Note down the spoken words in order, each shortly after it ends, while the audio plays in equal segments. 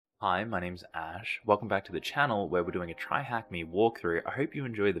Hi, my name's Ash. Welcome back to the channel where we're doing a TryHackMe walkthrough. I hope you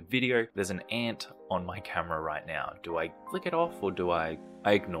enjoy the video. There's an ant on my camera right now. Do I click it off or do I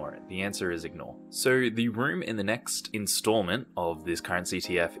ignore it? The answer is ignore. So the room in the next installment of this current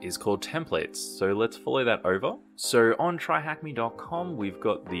CTF is called templates. So let's follow that over. So on tryhackme.com, we've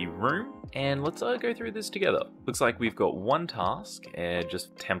got the room and let's go through this together. Looks like we've got one task and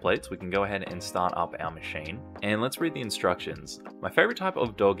just templates. We can go ahead and start up our machine and let's read the instructions. My favorite type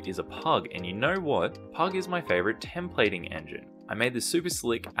of dog is a pug, and you know what? Pug is my favorite templating engine. I made this super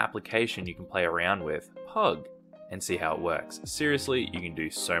slick application you can play around with, Pug, and see how it works. Seriously, you can do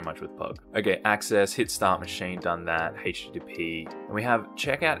so much with Pug. Okay, access, hit start machine, done that, HTTP, and we have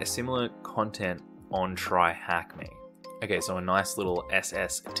check out a similar content on TryHackMe. Okay, so a nice little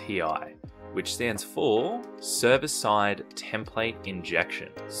SSTI, which stands for server-side template injection.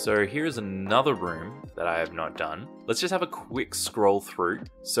 So here's another room that I have not done. Let's just have a quick scroll through.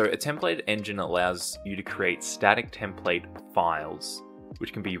 So a template engine allows you to create static template files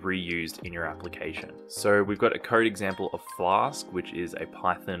which can be reused in your application. So we've got a code example of Flask, which is a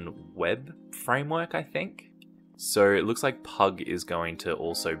Python web framework, I think. So it looks like Pug is going to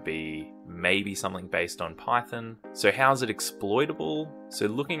also be maybe something based on Python. So how is it exploitable? So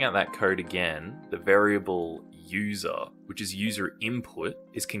looking at that code again, the variable user, which is user input,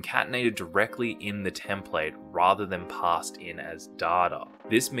 is concatenated directly in the template rather than passed in as data.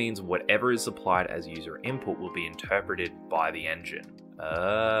 This means whatever is supplied as user input will be interpreted by the engine.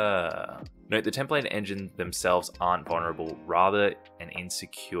 Note the template engines themselves aren't vulnerable, rather an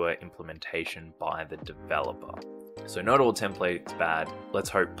insecure implementation by the developer. So not all templates bad. Let's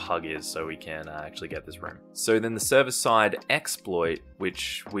hope Pug is so we can actually get this room. So then the server-side exploit,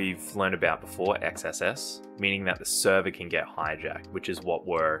 which we've learned about before, XSS, meaning that the server can get hijacked, which is what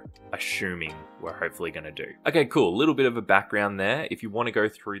we're assuming we're hopefully going to do. Okay, cool. A little bit of a background there. If you want to go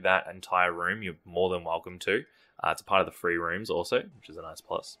through that entire room, you're more than welcome to. It's a part of the free rooms also, which is a nice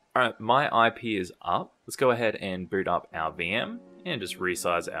plus. All right, my IP is up. Let's go ahead and boot up our VM and just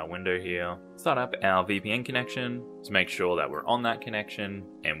resize our window here. Start up our VPN connection to make sure that we're on that connection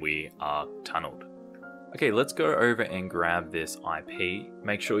and we are tunneled. Okay, let's go over and grab this IP.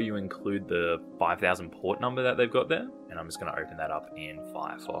 Make sure you include the 5000 port number that they've got there. And I'm just gonna open that up in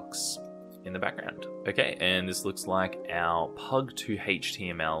Firefox in the background. Okay, and this looks like our Pug to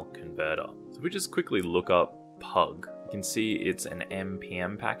HTML converter. So if we just quickly look up Pug, you can see it's an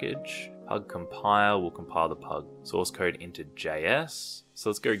npm package. Pug compile will compile the Pug source code into JS. So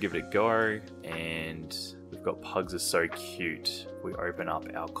let's go give it a go. And we've got Pugs are so cute. If we open up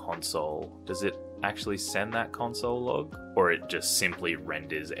our console, does it actually send that console log? Or it just simply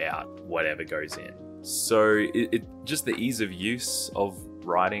renders out whatever goes in? So it just the ease of use of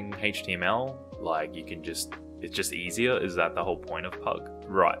writing HTML, like you can just, it's just easier. Is that the whole point of Pug?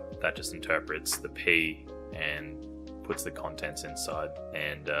 Right, that just interprets the P and puts the contents inside,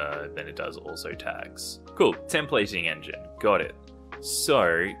 and then it does also tags. Cool, templating engine, got it.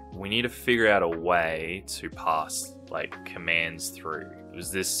 So we need to figure out a way to pass like commands through.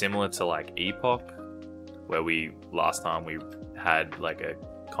 Was this similar to like Epoch, where last time we had like a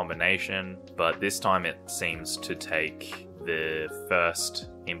combination, but this time it seems to take the first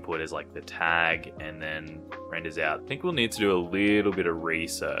input as like the tag and then renders out. I think we'll need to do a little bit of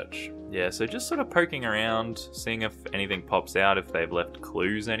research. Yeah, so just sort of poking around, seeing if anything pops out, if they've left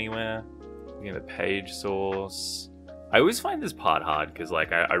clues anywhere. Looking at the page source. I always find this part hard because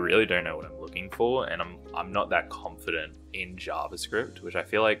like I really don't know what I'm looking for, and I'm not that confident in JavaScript, which I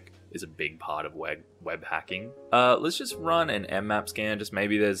feel like is a big part of web hacking. Let's just run an mmap scan. Just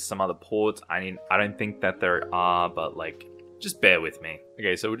maybe there's some other ports. I don't think that there are, but like, just bear with me.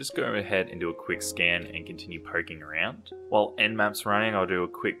 Okay, so we'll just go ahead and do a quick scan and continue poking around. While nmap's running, I'll do a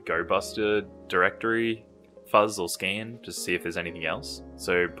quick GoBuster directory fuzz or scan, just to see if there's anything else.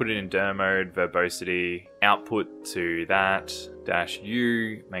 So put it in dir mode, verbosity, output to that,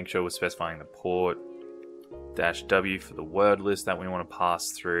 -u, make sure we're specifying the port, -w for the word list that we want to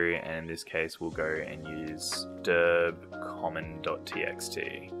pass through, and in this case we'll go and use derb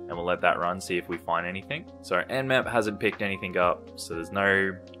common.txt, and we'll let that run, see if we find anything. So nmap hasn't picked anything up, so there's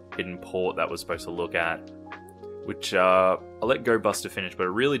no hidden port that we're supposed to look at, which I'll let GoBuster finish, but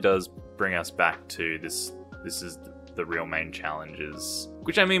it really does bring us back to this is the real main challenges,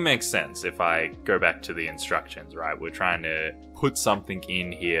 which I mean makes sense if I go back to the instructions, right? We're trying to put something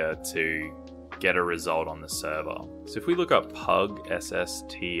in here to get a result on the server. So if we look up Pug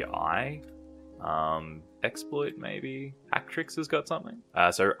SSTI, exploit maybe, Hacktricks has got something.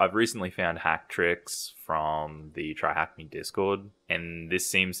 So I've recently found Hacktricks from the TryHackMe Discord, and this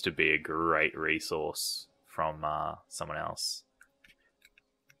seems to be a great resource from someone else.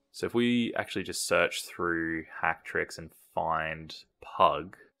 So if we actually just search through hack tricks and find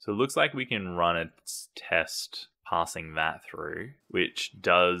pug, so it looks like we can run a test passing that through, which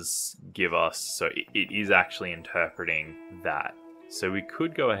does give us, so it is actually interpreting that. So we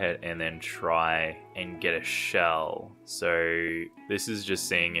could go ahead and then try and get a shell. So this is just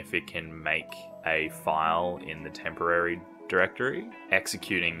seeing if it can make a file in the temporary directory,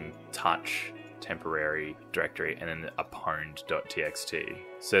 executing touch temporary directory, and then a pwned.txt.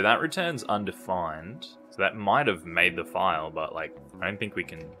 So that returns undefined. So that might have made the file, but like, I don't think we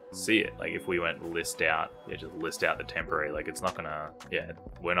can see it. Like if we went list out, just list out the temporary, like it's not gonna,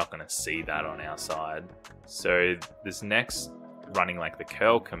 we're not gonna see that on our side. So this next running like the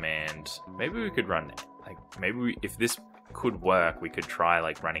curl command, maybe we could run, like maybe if this could work, we could try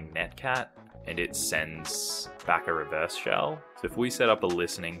like running netcat and it sends back a reverse shell. So if we set up a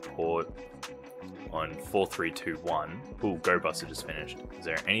listening port on 4321, ooh, GoBuster just finished. Is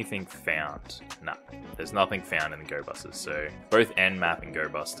there anything found? No, there's nothing found in the GoBusters. So both Nmap and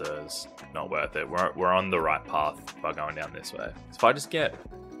GoBuster is not worth it. We're on the right path by going down this way. So if I just get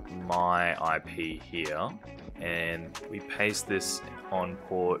my IP here and we paste this on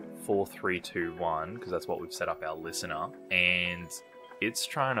port 4321, because that's what we've set up our listener, and it's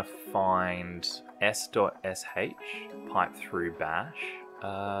trying to find s.sh pipe through bash.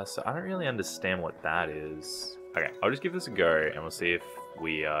 So I don't really understand what that is. Okay, I'll just give this a go and we'll see if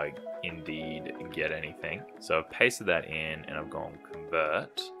we indeed get anything. So I've pasted that in and I've gone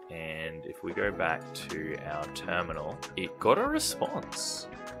convert. And if we go back to our terminal, it got a response.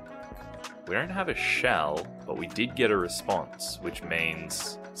 We don't have a shell, but we did get a response, which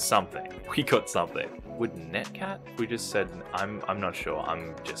means something. We got something. Would netcat? We just said, I'm not sure.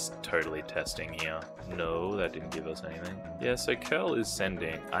 I'm just totally testing here. No, that didn't give us anything. Yeah, so curl is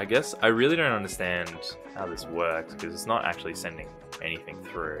sending. I guess I really don't understand how this works because it's not actually sending anything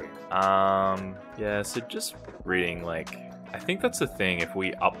through. Yeah, so just reading, like, I think that's the thing. If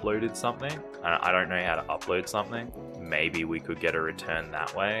we uploaded something, I don't know how to upload something, maybe we could get a return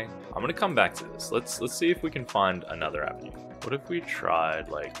that way. I'm gonna come back to this. Let's see if we can find another avenue. What if we tried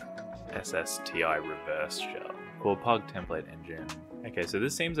like SSTI reverse shell? Core pug template engine. Okay, so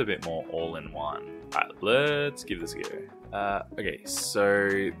this seems a bit more all-in-one. Alright, let's give this a go. Okay,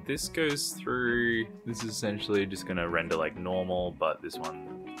 so this goes through, this is essentially just gonna render like normal, but this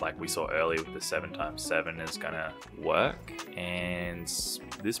one, like we saw earlier with the 7x7, is gonna work. And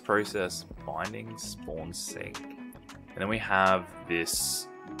this process binding spawn sync. And then we have this,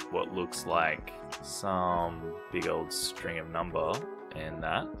 what looks like some big old string of number, and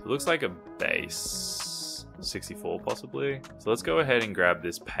that. It looks like a base 64 possibly. So let's go ahead and grab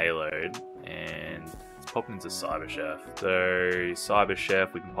this payload and let's pop it into CyberChef. So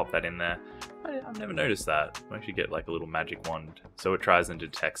CyberChef, we can pop that in there. I've never noticed that. We actually get like a little magic wand. So it tries and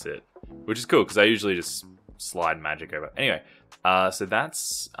detects it, which is cool because I usually just slide magic over. Anyway, so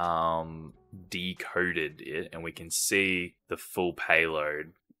that's decoded it, and we can see the full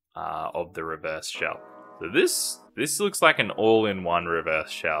payload of the reverse shell. So this looks like an all-in-one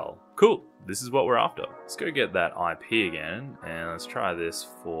reverse shell. Cool, this is what we're after. Let's go get that IP again, and let's try this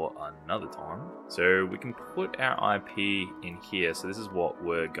for another time. So we can put our IP in here, so this is what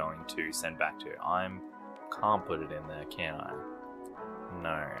we're going to send back to. Can't put it in there, can I?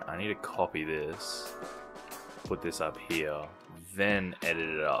 No, I need to copy this, put this up here, then edit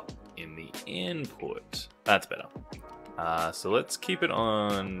it up in the input. That's better. So let's keep it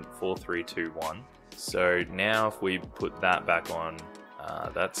on 4321. So now if we put that back on,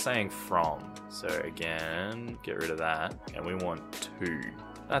 that's saying from. So again, get rid of that. And we want 2.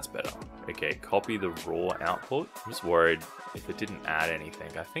 That's better. Okay, copy the raw output. I'm just worried if it didn't add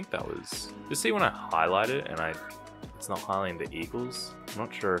anything. I think that was, just see when I highlight it and it's not highlighting the equals. I'm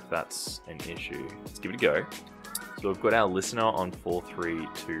not sure if that's an issue. Let's give it a go. So we've got our listener on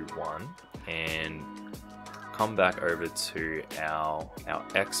 4321 and come back over to our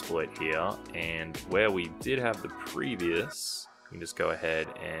exploit here, and where we did have the previous, you can just go ahead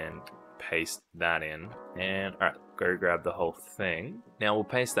and paste that in, and all right, go grab the whole thing. Now we'll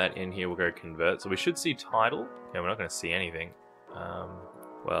paste that in here, we'll go convert, so we should see title. Yeah, we're not going to see anything.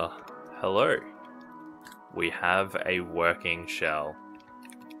 Well, hello. We have a working shell.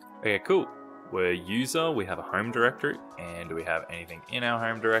 Okay, cool. We're user, we have a home directory, and do we have anything in our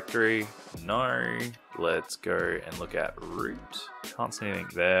home directory? No. Let's go and look at root. Can't see anything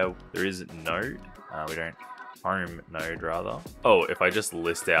there. There is node. We don't, home node rather. Oh, if I just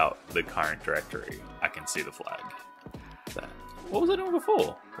list out the current directory, I can see the flag. What was I doing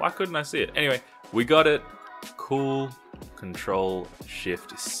before? Why couldn't I see it? Anyway, we got it. Cool. Control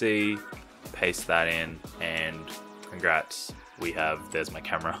Shift C, paste that in, and congrats. there's my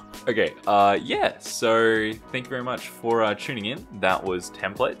camera. Okay, yeah, so thank you very much for tuning in. That was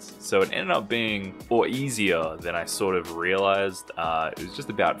templates. So it ended up being more easier than I sort of realized. It was just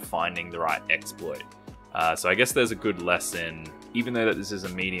about finding the right exploit. So I guess there's a good lesson, even though that this is a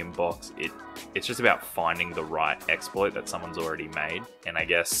medium box, it's just about finding the right exploit that someone's already made. And I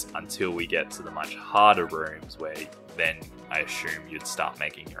guess until we get to the much harder rooms where then I assume you'd start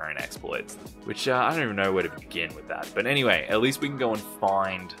making your own exploits, which I don't even know where to begin with that. But anyway, at least we can go and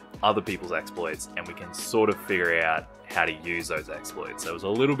find other people's exploits and we can sort of figure out how to use those exploits. So it was a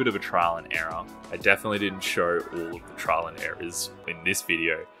little bit of a trial and error. I definitely didn't show all of the trial and errors in this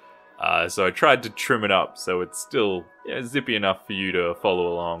video. So I tried to trim it up so it's still zippy enough for you to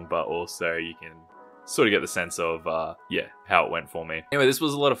follow along, but also you can sort of get the sense of, how it went for me. Anyway, this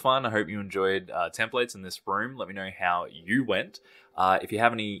was a lot of fun. I hope you enjoyed templates in this room. Let me know how you went. If you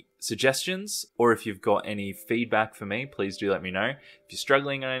have any suggestions or if you've got any feedback for me, please do let me know. If you're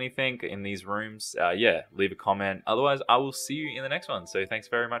struggling on anything in these rooms, leave a comment. Otherwise, I will see you in the next one. So thanks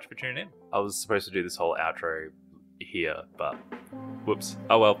very much for tuning in. I was supposed to do this whole outro here, but whoops.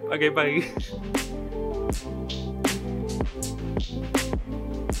 Oh well. Okay, bye.